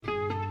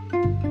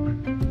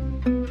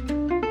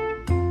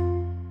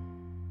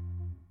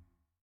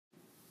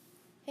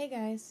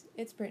guys,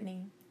 it's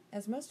Brittany.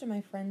 As most of my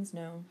friends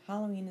know,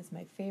 Halloween is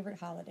my favorite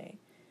holiday,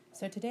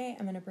 so today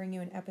I'm going to bring you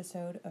an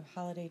episode of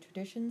holiday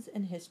traditions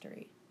and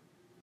history.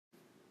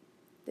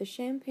 The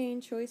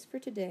champagne choice for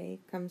today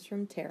comes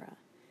from Tara.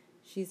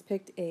 She's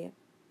picked a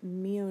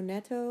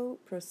Mionetto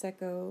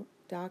Prosecco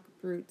Doc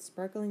Brut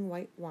sparkling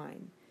white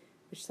wine,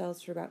 which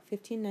sells for about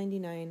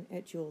 $15.99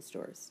 at jewel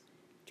stores.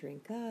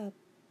 Drink up!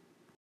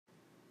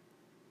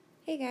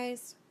 Hey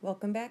guys,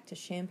 welcome back to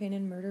Champagne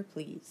and Murder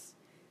Please.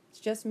 It's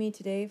just me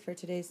today for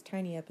today's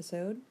tiny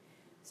episode,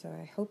 so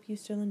I hope you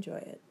still enjoy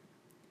it.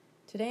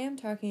 Today I'm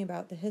talking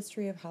about the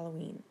history of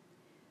Halloween.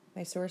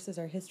 My sources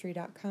are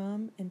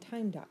history.com and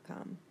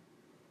time.com.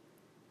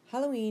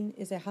 Halloween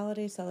is a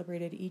holiday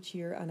celebrated each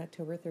year on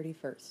October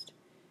 31st.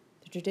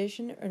 The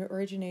tradition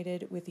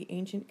originated with the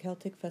ancient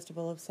Celtic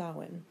festival of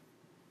Samhain,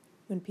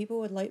 when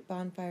people would light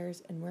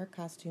bonfires and wear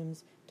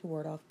costumes to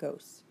ward off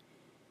ghosts.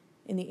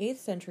 In the 8th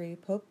century,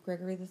 Pope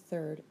Gregory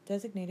III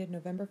designated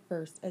November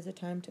 1st as a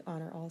time to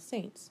honor All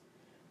Saints.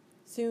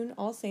 Soon,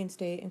 All Saints'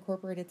 Day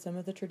incorporated some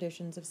of the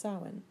traditions of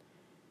Samhain.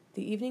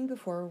 The evening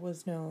before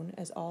was known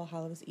as All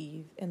Hallows'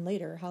 Eve, and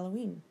later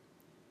Halloween.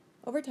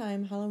 Over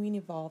time, Halloween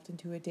evolved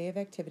into a day of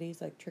activities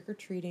like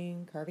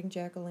trick-or-treating, carving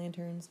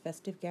jack-o'-lanterns,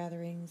 festive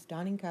gatherings,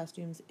 donning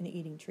costumes, and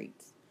eating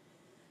treats.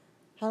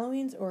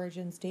 Halloween's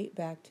origins date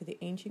back to the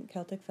ancient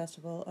Celtic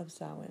festival of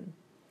Samhain.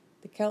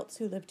 The Celts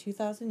who lived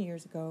 2,000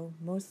 years ago,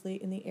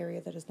 mostly in the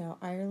area that is now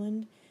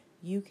Ireland,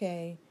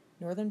 UK,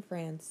 northern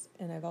France,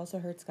 and I've also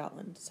heard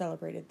Scotland,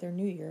 celebrated their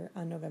New Year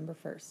on November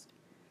 1st.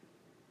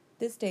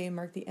 This day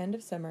marked the end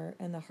of summer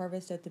and the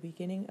harvest at the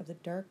beginning of the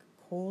dark,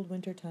 cold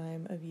winter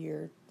time of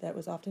year that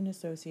was often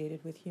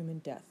associated with human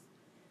death.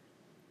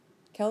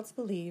 Celts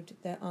believed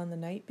that on the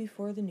night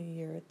before the New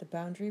Year, the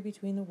boundary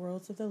between the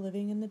worlds of the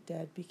living and the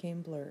dead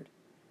became blurred.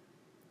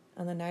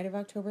 On the night of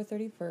October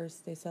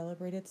 31st, they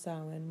celebrated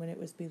Samhain when it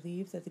was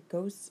believed that the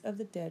ghosts of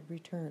the dead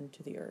returned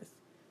to the earth.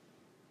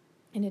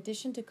 In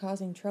addition to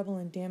causing trouble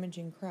and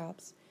damaging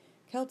crops,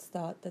 Celts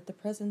thought that the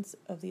presence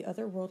of the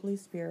otherworldly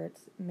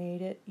spirits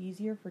made it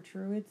easier for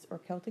druids or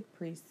Celtic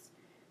priests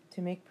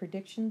to make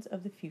predictions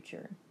of the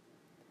future.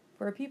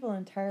 For a people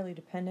entirely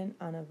dependent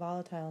on a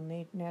volatile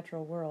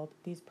natural world,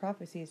 these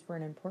prophecies were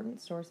an important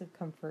source of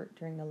comfort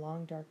during the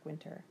long dark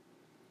winter.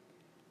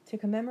 To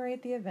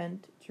commemorate the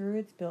event,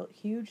 Druids built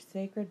huge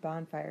sacred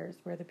bonfires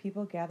where the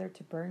people gathered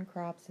to burn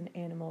crops and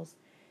animals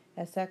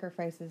as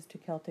sacrifices to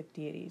Celtic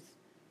deities.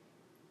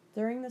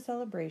 During the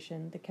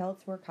celebration, the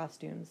Celts wore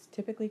costumes,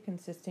 typically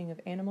consisting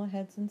of animal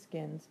heads and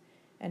skins,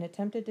 and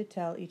attempted to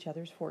tell each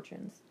other's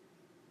fortunes.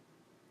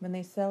 When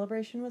the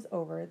celebration was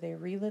over, they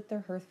relit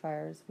their hearth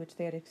fires, which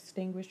they had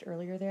extinguished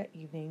earlier that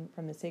evening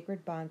from the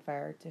sacred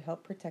bonfire to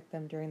help protect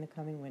them during the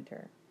coming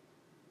winter.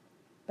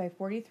 By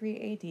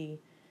 43 AD,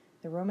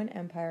 the Roman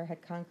Empire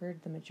had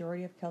conquered the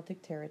majority of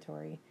Celtic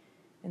territory.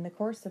 In the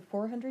course of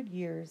 400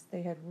 years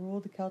they had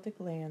ruled the Celtic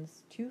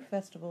lands. 2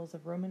 festivals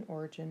of Roman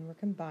origin were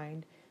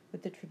combined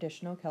with the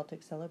traditional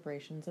Celtic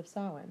celebrations of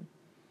Samhain.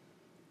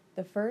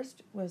 The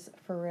first was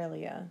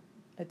Feralia,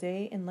 a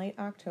day in late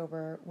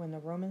October when the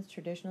Romans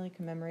traditionally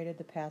commemorated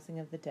the passing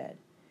of the dead.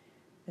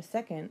 The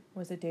second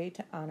was a day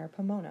to honor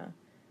Pomona,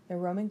 the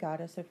Roman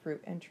goddess of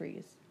fruit and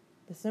trees.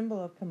 The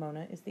symbol of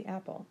Pomona is the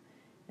apple,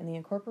 and the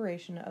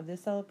incorporation of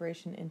this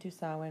celebration into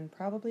Samhain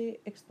probably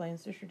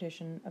explains the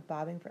tradition of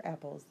bobbing for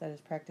apples that is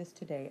practiced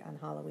today on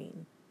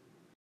Halloween.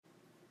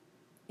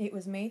 It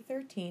was May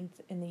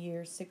 13th in the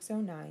year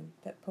 609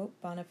 that Pope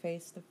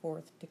Boniface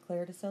IV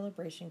declared a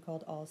celebration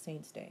called All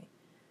Saints' Day,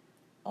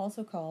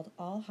 also called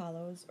All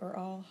Hallows or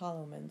All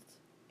Hallowmans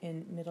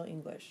in Middle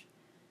English.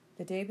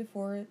 The day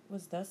before it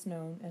was thus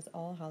known as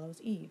All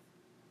Hallows' Eve,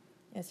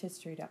 as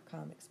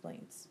History.com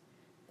explains.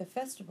 The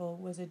festival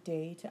was a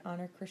day to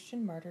honor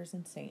Christian martyrs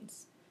and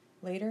saints.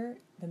 Later,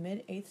 the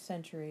mid-8th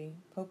century,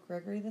 Pope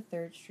Gregory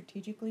III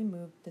strategically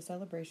moved the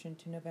celebration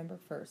to November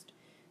 1st,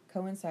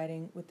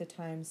 coinciding with the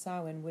time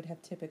Samhain would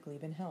have typically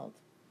been held.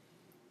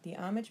 The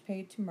homage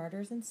paid to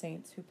martyrs and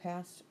saints who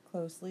passed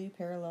closely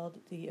paralleled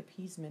the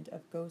appeasement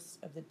of ghosts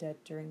of the dead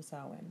during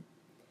Samhain.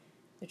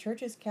 The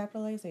Church's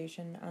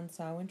capitalization on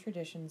Samhain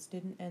traditions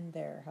didn't end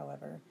there,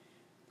 however.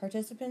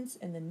 Participants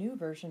in the new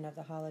version of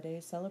the holiday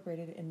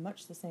celebrated in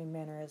much the same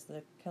manner as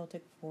the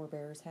Celtic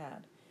forebears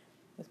had,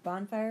 with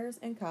bonfires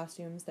and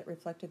costumes that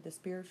reflected the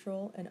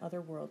spiritual and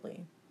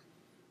otherworldly.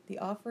 The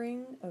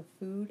offering of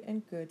food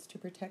and goods to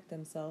protect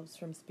themselves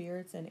from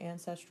spirits and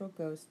ancestral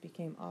ghosts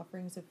became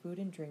offerings of food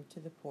and drink to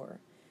the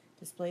poor,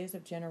 displays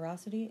of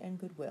generosity and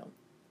goodwill.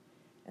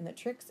 And the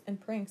tricks and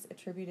pranks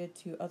attributed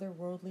to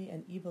otherworldly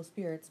and evil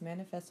spirits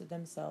manifested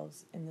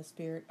themselves in the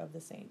spirit of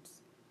the saints.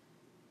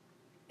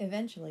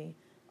 Eventually,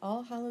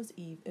 All Hallows'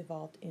 Eve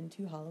evolved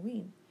into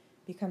Halloween,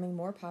 becoming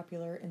more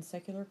popular in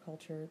secular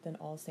culture than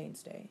All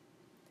Saints' Day.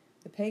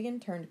 The pagan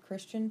turned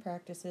Christian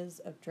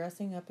practices of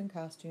dressing up in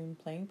costume,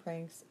 playing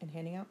pranks, and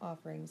handing out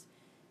offerings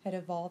had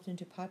evolved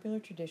into popular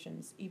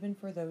traditions even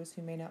for those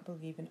who may not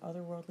believe in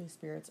otherworldly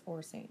spirits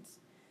or saints.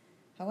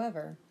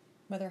 However,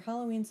 Whether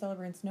Halloween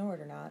celebrants know it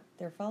or not,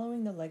 they're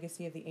following the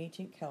legacy of the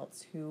ancient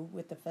Celts who,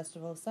 with the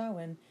festival of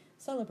Samhain,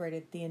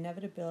 celebrated the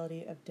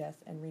inevitability of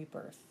death and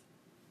rebirth.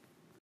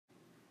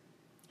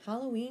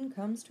 Halloween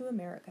comes to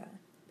America.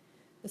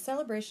 The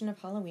celebration of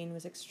Halloween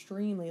was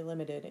extremely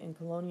limited in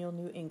colonial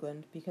New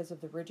England because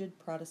of the rigid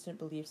Protestant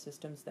belief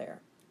systems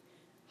there.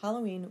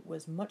 Halloween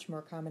was much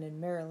more common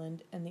in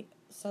Maryland and the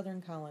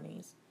southern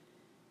colonies.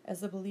 As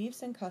the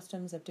beliefs and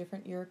customs of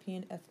different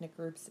European ethnic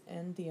groups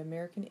and the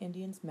American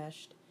Indians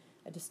meshed,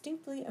 a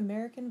distinctly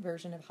American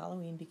version of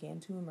Halloween began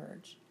to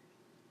emerge.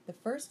 The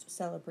first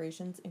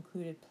celebrations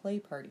included play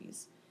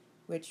parties,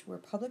 which were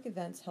public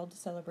events held to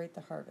celebrate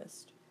the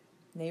harvest.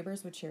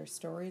 Neighbors would share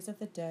stories of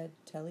the dead,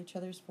 tell each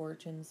other's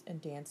fortunes,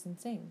 and dance and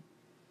sing.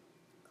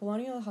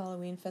 Colonial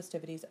Halloween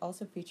festivities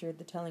also featured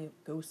the telling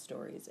of ghost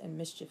stories and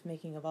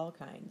mischief-making of all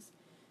kinds.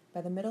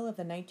 By the middle of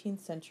the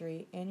 19th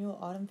century, annual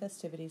autumn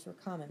festivities were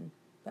common,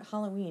 but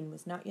Halloween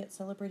was not yet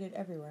celebrated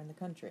everywhere in the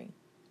country.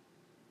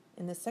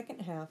 In the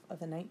second half of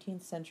the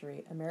 19th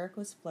century, America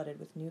was flooded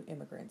with new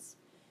immigrants.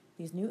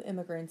 These new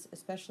immigrants,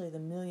 especially the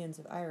millions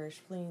of Irish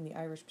fleeing the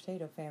Irish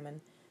potato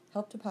famine,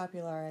 helped to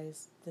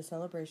popularize the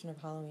celebration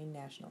of Halloween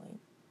nationally.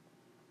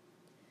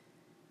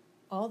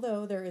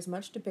 Although there is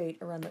much debate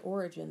around the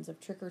origins of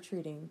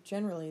trick-or-treating,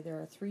 generally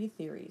there are three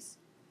theories.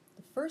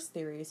 The first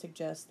theory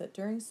suggests that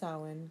during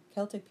Samhain,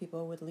 Celtic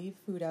people would leave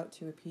food out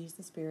to appease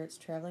the spirits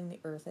traveling the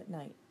earth at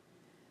night.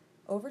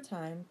 Over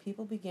time,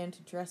 people began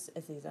to dress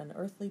as these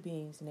unearthly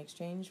beings in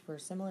exchange for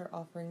similar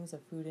offerings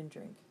of food and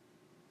drink.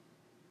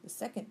 The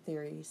second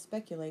theory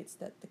speculates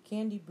that the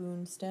candy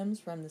boon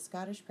stems from the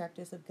Scottish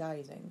practice of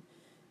guising,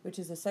 which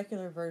is a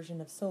secular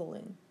version of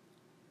souling.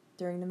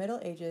 During the Middle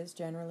Ages,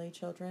 generally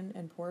children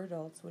and poor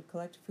adults would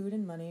collect food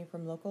and money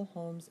from local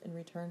homes in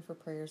return for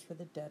prayers for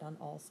the dead on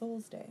All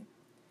Souls' Day.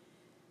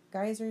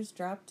 Geisers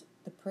dropped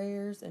the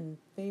prayers in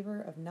favor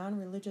of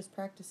non-religious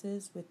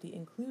practices with the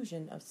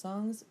inclusion of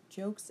songs,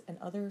 jokes, and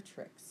other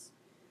tricks.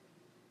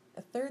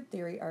 A third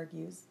theory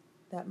argues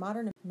that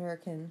modern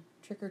American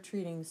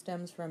trick-or-treating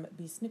stems from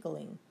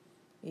besnickeling,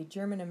 a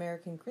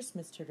German-American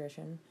Christmas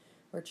tradition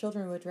where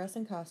children would dress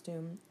in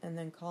costume and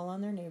then call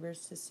on their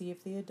neighbors to see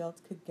if the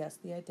adults could guess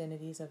the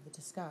identities of the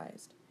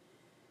disguised.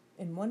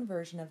 In one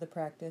version of the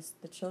practice,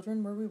 the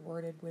children were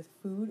rewarded with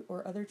food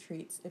or other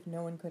treats if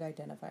no one could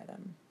identify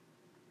them.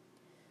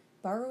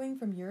 Borrowing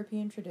from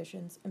European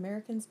traditions,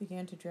 Americans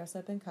began to dress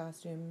up in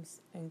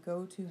costumes and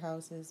go to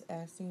houses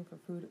asking for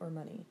food or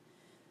money,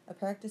 a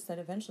practice that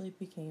eventually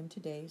became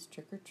today's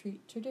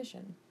trick-or-treat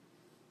tradition.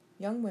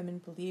 Young women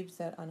believed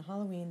that on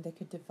Halloween they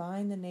could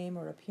divine the name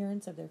or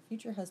appearance of their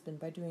future husband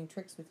by doing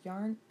tricks with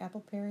yarn,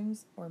 apple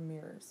parings, or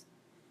mirrors.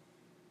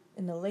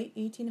 In the late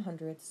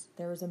 1800s,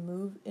 there was a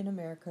move in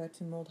America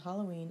to mold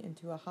Halloween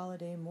into a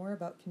holiday more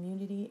about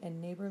community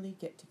and neighborly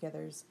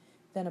get-togethers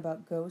than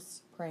about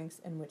ghosts, pranks,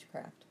 and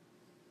witchcraft.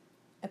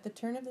 At the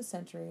turn of the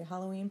century,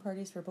 Halloween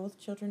parties for both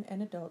children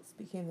and adults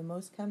became the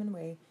most common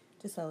way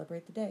to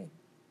celebrate the day.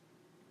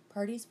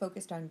 Parties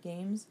focused on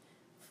games,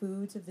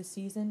 foods of the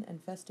season,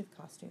 and festive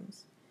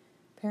costumes.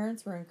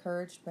 Parents were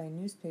encouraged by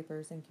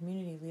newspapers and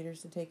community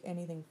leaders to take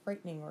anything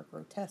frightening or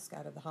grotesque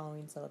out of the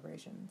Halloween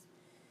celebrations.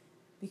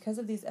 Because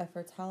of these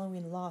efforts,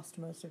 Halloween lost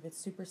most of its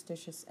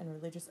superstitious and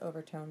religious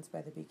overtones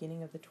by the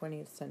beginning of the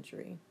 20th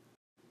century.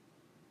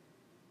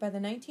 By the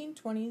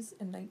 1920s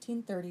and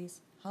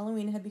 1930s,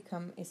 Halloween had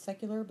become a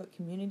secular but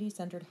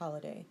community-centered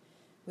holiday,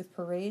 with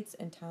parades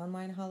and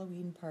town-wide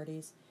Halloween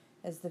parties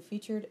as the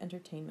featured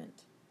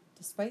entertainment.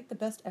 Despite the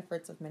best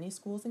efforts of many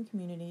schools and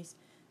communities,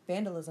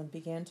 vandalism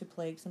began to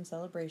plague some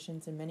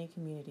celebrations in many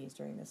communities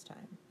during this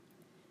time.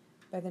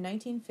 By the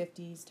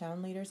 1950s,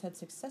 town leaders had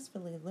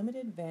successfully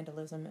limited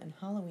vandalism, and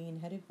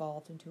Halloween had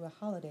evolved into a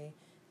holiday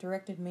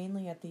directed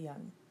mainly at the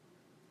young.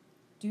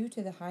 Due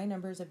to the high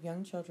numbers of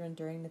young children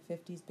during the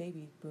 50s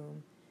baby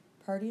boom,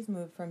 parties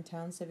moved from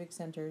town civic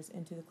centers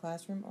into the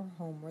classroom or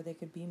home where they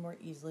could be more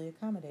easily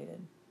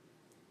accommodated.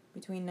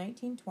 Between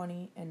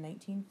 1920 and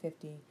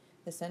 1950,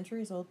 the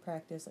centuries-old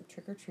practice of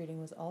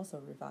trick-or-treating was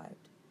also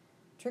revived.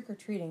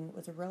 Trick-or-treating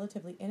was a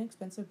relatively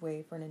inexpensive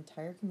way for an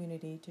entire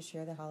community to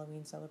share the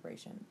Halloween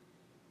celebration.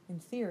 In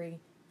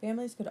theory,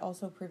 families could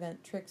also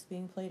prevent tricks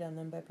being played on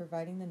them by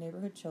providing the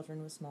neighborhood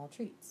children with small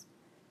treats.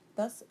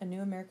 Thus, a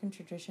new American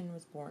tradition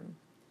was born,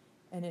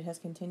 and it has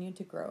continued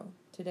to grow.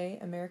 Today,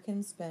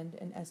 Americans spend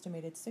an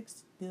estimated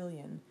 $6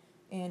 billion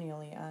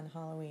annually on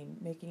Halloween,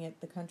 making it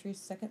the country's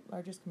second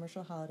largest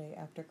commercial holiday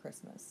after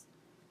Christmas.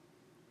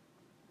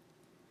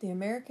 The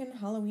American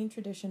Halloween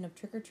tradition of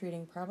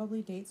trick-or-treating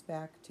probably dates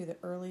back to the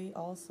early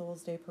All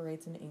Souls' Day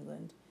parades in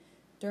England.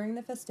 During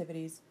the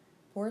festivities,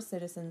 poor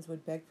citizens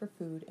would beg for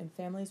food, and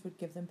families would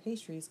give them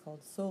pastries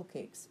called soul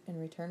cakes in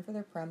return for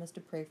their promise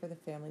to pray for the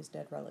family's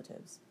dead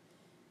relatives.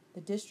 The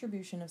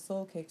distribution of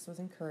soul cakes was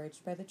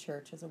encouraged by the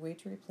church as a way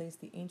to replace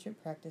the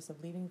ancient practice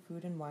of leaving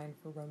food and wine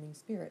for roaming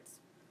spirits.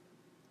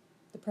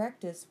 The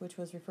practice, which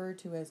was referred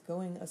to as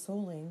going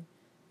a-souling,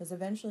 was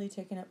eventually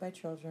taken up by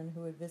children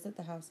who would visit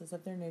the houses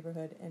of their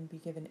neighborhood and be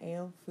given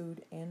ale,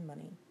 food, and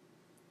money.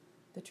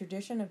 The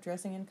tradition of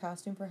dressing in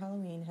costume for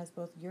Halloween has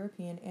both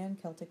European and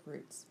Celtic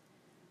roots.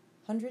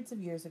 Hundreds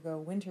of years ago,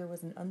 winter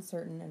was an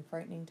uncertain and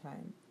frightening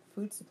time.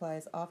 Food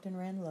supplies often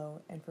ran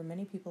low, and for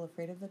many people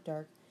afraid of the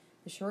dark,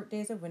 the short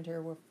days of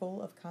winter were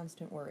full of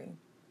constant worry.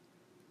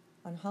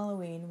 On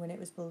Halloween, when it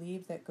was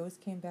believed that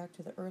ghosts came back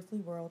to the earthly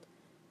world,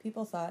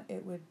 people thought they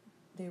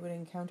would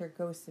encounter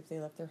ghosts if they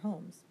left their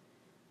homes.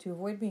 To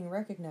avoid being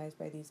recognized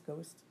by these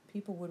ghosts,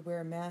 people would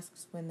wear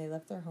masks when they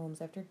left their homes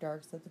after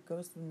dark so that the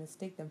ghosts would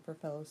mistake them for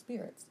fellow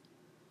spirits.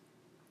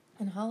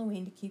 On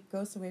Halloween, to keep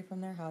ghosts away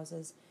from their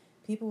houses,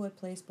 people would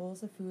place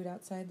bowls of food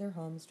outside their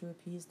homes to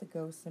appease the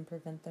ghosts and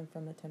prevent them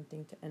from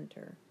attempting to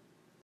enter.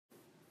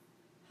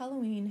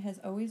 Halloween has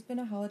always been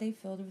a holiday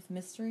filled with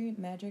mystery,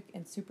 magic,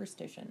 and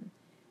superstition.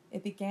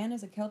 It began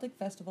as a Celtic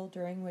festival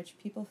during which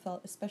people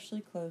felt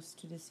especially close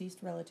to deceased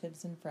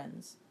relatives and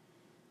friends.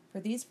 For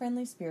these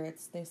friendly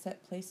spirits, they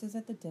set places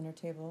at the dinner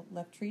table,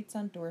 left treats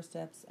on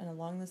doorsteps and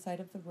along the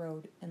side of the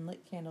road, and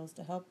lit candles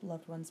to help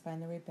loved ones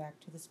find their way back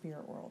to the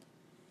spirit world.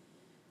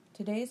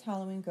 Today's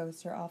Halloween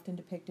ghosts are often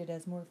depicted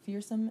as more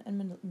fearsome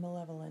and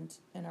malevolent,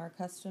 and our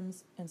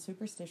customs and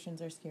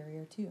superstitions are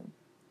scarier too.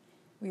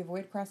 We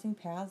avoid crossing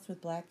paths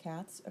with black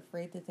cats,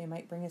 afraid that they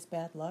might bring us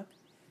bad luck.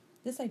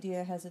 This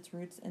idea has its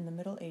roots in the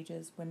Middle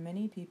Ages, when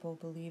many people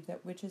believed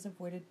that witches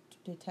avoided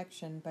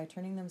detection by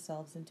turning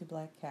themselves into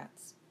black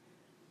cats.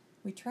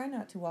 We try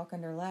not to walk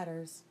under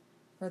ladders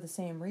for the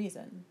same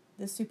reason.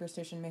 This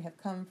superstition may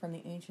have come from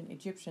the ancient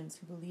Egyptians,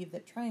 who believed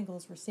that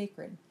triangles were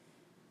sacred.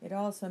 It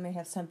also may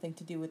have something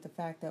to do with the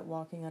fact that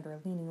walking under a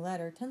leaning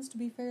ladder tends to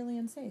be fairly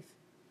unsafe.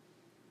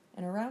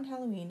 And around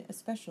Halloween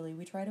especially,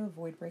 we try to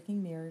avoid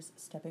breaking mirrors,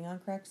 stepping on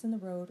cracks in the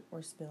road,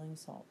 or spilling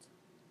salt.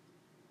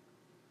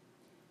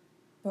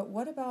 But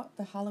what about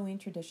the Halloween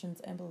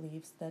traditions and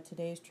beliefs that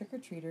today's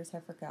trick-or-treaters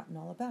have forgotten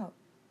all about?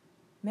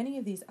 Many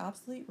of these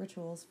obsolete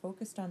rituals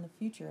focused on the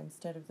future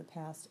instead of the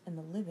past, and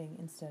the living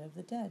instead of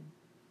the dead.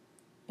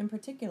 In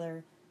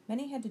particular,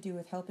 many had to do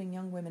with helping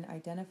young women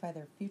identify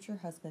their future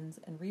husbands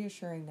and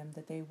reassuring them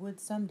that they would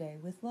someday,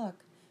 with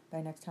luck,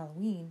 by next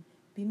Halloween,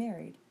 be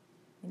married.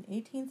 In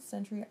 18th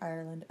century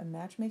Ireland, a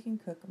matchmaking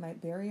cook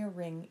might bury a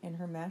ring in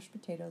her mashed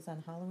potatoes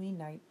on Halloween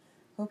night,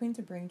 hoping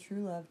to bring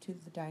true love to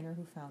the diner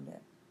who found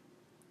it.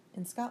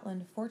 In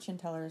Scotland, fortune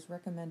tellers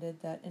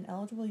recommended that an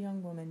eligible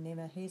young woman name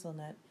a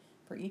hazelnut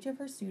for each of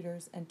her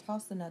suitors and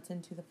toss the nuts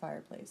into the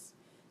fireplace.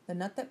 The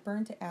nut that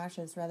burned to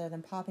ashes rather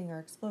than popping or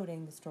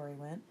exploding, the story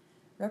went,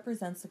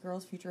 represents the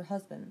girl's future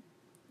husband.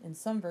 In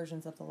some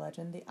versions of the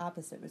legend, the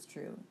opposite was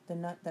true. The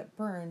nut that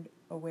burned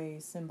away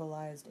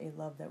symbolized a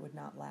love that would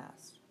not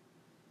last.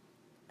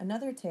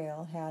 Another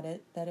tale had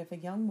it that if a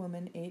young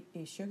woman ate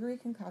a sugary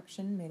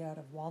concoction made out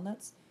of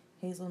walnuts,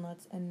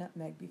 hazelnuts, and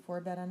nutmeg before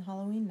bed on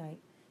Halloween night,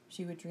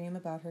 she would dream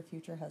about her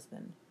future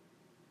husband.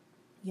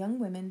 Young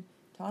women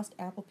tossed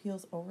apple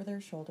peels over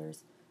their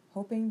shoulders,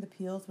 hoping the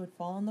peels would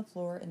fall on the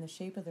floor in the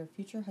shape of their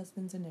future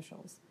husband's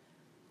initials.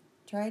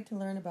 Tried to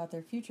learn about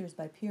their futures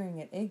by peering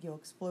at egg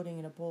yolks floating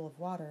in a bowl of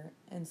water,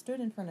 and stood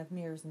in front of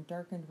mirrors in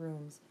darkened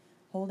rooms,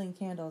 holding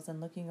candles and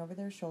looking over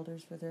their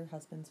shoulders for their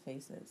husbands'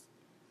 faces.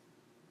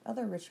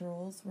 Other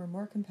rituals were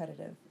more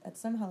competitive. At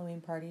some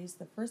Halloween parties,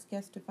 the first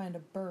guest to find a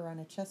burr on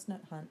a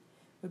chestnut hunt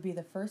would be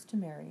the first to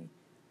marry.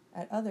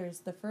 At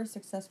others, the first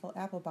successful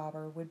apple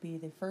bobber would be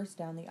the first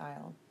down the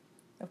aisle.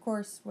 Of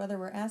course, whether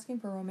we're asking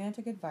for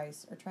romantic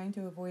advice or trying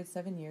to avoid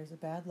 7 years of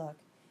bad luck,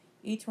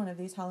 each one of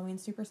these Halloween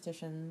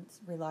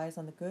superstitions relies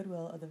on the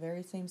goodwill of the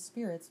very same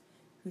spirits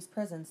whose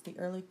presence the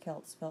early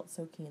Celts felt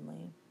so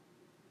keenly.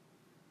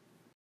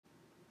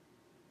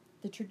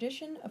 The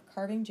tradition of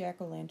carving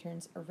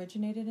jack-o'-lanterns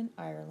originated in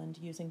Ireland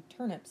using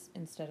turnips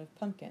instead of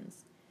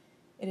pumpkins.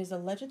 It is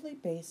allegedly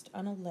based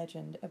on a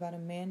legend about a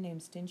man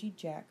named Stingy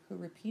Jack who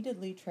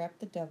repeatedly trapped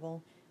the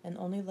devil and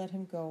only let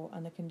him go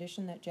on the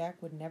condition that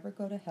Jack would never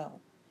go to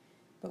hell.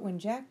 But when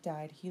Jack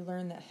died, he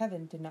learned that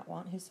heaven did not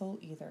want his soul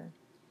either,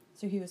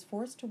 so he was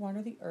forced to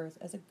wander the earth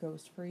as a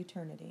ghost for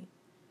eternity.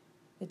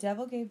 The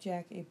devil gave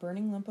Jack a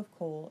burning lump of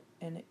coal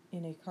and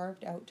in a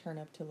carved-out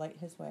turnip to light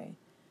his way.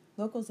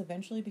 Locals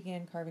eventually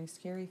began carving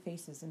scary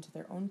faces into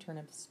their own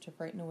turnips to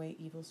frighten away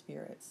evil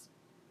spirits.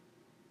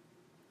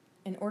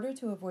 In order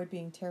to avoid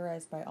being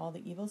terrorized by all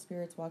the evil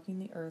spirits walking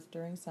the earth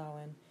during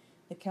Samhain,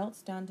 the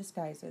Celts donned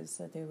disguises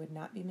so that they would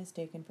not be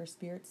mistaken for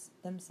spirits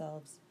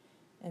themselves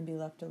and be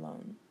left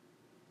alone.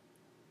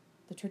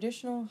 The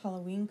traditional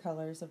Halloween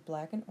colors of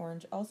black and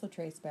orange also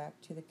trace back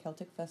to the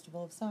Celtic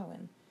festival of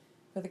Samhain.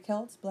 For the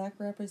Celts, black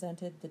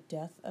represented the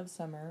death of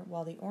summer,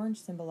 while the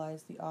orange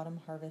symbolized the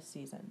autumn harvest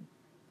season.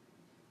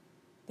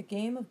 The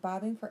game of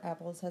bobbing for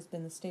apples has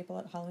been the staple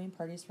at Halloween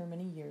parties for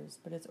many years,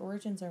 but its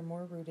origins are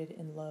more rooted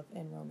in love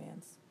and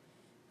romance.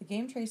 The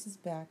game traces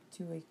back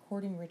to a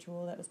courting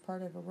ritual that was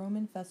part of a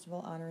Roman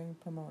festival honoring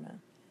Pomona,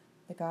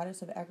 the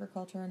goddess of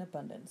agriculture and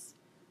abundance.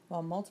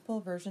 While multiple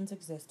versions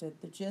existed,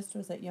 the gist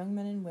was that young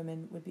men and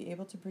women would be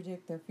able to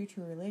predict their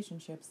future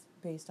relationships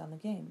based on the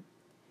game.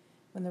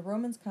 When the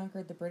Romans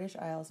conquered the British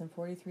Isles in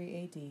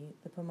 43 AD,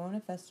 the Pomona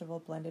festival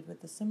blended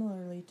with the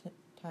similarly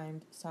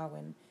timed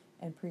Samhain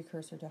and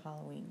precursor to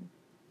Halloween.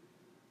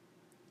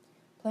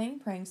 Playing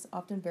pranks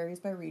often varies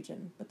by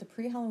region, but the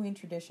pre-Halloween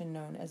tradition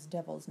known as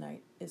Devil's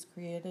Night is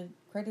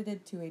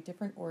credited to a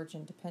different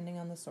origin depending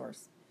on the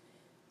source.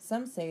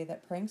 Some say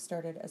that pranks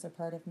started as a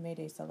part of May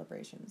Day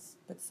celebrations,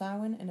 but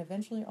Samhain and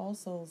eventually All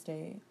Souls'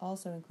 Day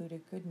also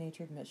included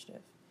good-natured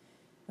mischief.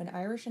 When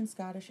Irish and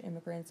Scottish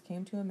immigrants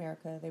came to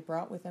America, they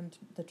brought with them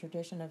the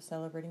tradition of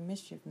celebrating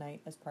Mischief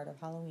Night as part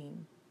of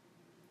Halloween.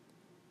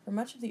 For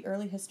much of the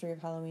early history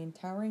of Halloween,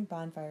 towering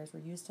bonfires were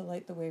used to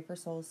light the way for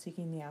souls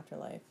seeking the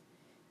afterlife.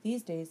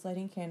 These days,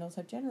 lighting candles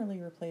have generally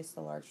replaced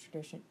the large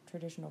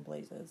traditional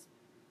blazes.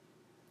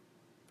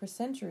 For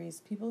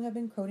centuries, people have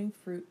been coating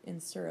fruit in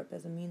syrup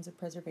as a means of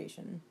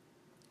preservation.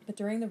 But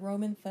during the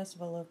Roman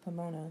festival of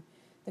Pomona,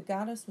 the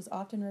goddess was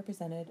often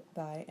represented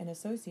by and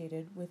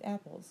associated with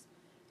apples.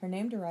 Her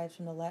name derives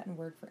from the Latin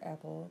word for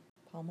apple,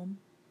 palmum,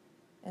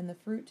 and the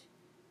fruit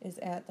is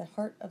at the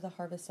heart of the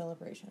harvest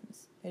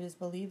celebrations. It is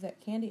believed that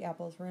candy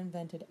apples were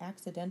invented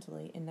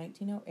accidentally in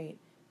 1908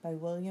 by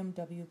William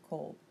W.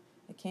 Kolb,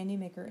 a candy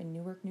maker in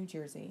Newark, New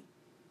Jersey.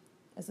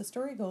 As the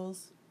story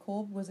goes,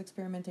 Kolb was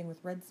experimenting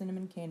with red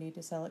cinnamon candy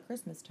to sell at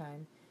Christmas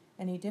time,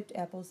 and he dipped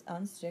apples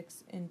on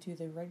sticks into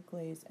the red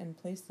glaze and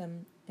placed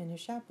them in his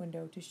shop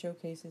window to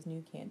showcase his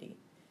new candy.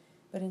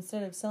 But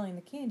instead of selling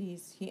the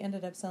candies, he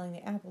ended up selling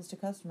the apples to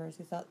customers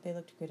who thought they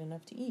looked good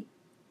enough to eat.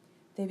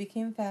 They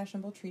became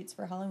fashionable treats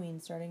for Halloween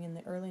starting in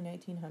the early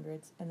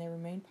 1900s, and they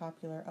remained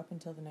popular up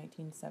until the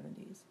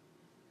 1970s.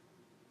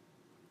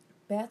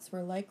 Bats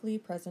were likely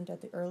present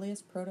at the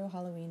earliest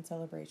proto-Halloween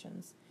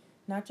celebrations,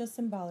 not just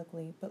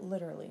symbolically, but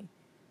literally.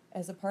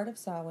 As a part of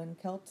Samhain,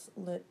 Celts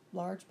lit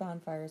large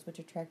bonfires which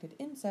attracted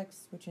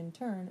insects, which in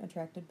turn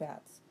attracted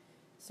bats.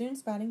 Soon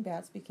spotting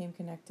bats became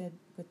connected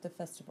with the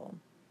festival.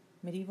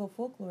 Medieval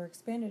folklore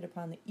expanded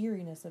upon the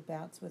eeriness of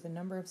bats with a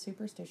number of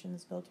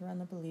superstitions built around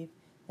the belief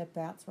that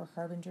bats were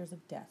harbingers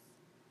of death.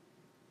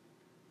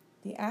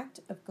 The act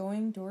of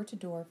going door to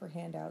door for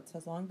handouts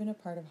has long been a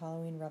part of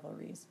Halloween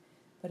revelries,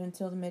 but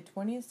until the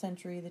mid-20th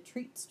century, the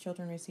treats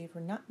children received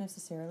were not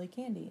necessarily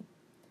candy.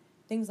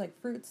 Things like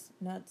fruits,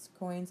 nuts,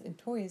 coins, and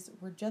toys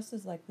were just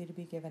as likely to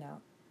be given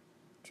out.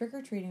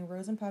 Trick-or-treating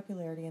rose in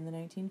popularity in the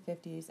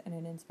 1950s, and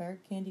it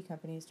inspired candy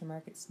companies to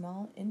market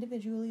small,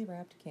 individually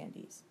wrapped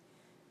candies.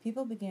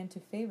 People began to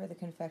favor the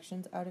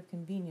confections out of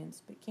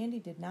convenience, but candy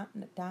did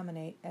not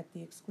dominate at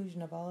the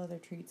exclusion of all other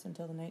treats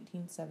until the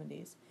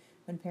 1970s,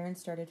 when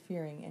parents started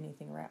fearing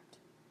anything wrapped.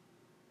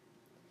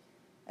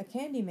 A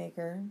candy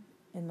maker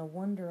in the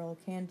Wonderl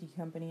Candy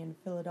Company in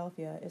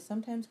Philadelphia is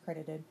sometimes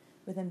credited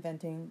with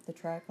inventing the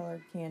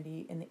tricolored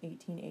candy in the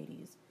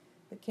 1880s,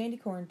 but candy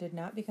corn did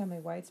not become a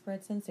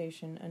widespread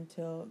sensation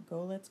until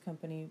Goelet's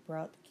company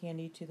brought the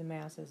candy to the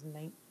masses in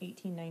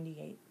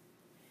 1898.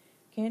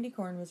 Candy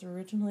corn was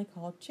originally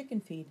called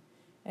chicken feed,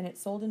 and it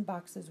sold in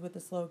boxes with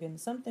the slogan,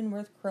 "Something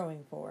worth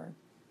crowing for."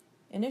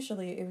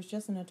 Initially, it was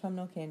just an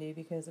autumnal candy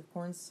because of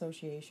corn's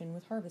association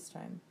with harvest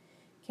time.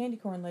 Candy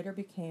corn later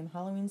became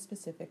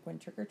Halloween-specific when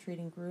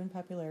trick-or-treating grew in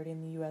popularity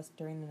in the U.S.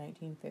 during the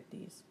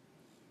 1950s.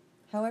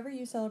 However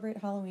you celebrate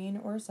Halloween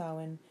or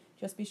Samhain,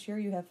 just be sure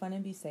you have fun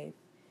and be safe.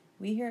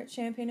 We here at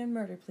Champagne and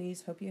Murder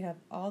Please hope you have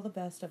all the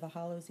best of a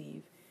Hallows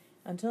Eve.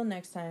 Until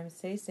next time,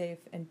 stay safe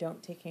and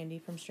don't take candy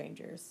from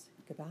strangers.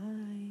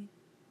 Goodbye.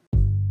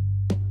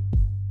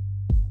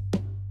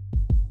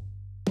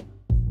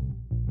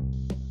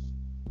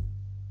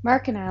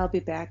 Mark and I will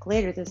be back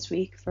later this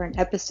week for an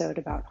episode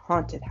about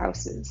haunted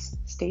houses.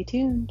 Stay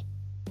tuned.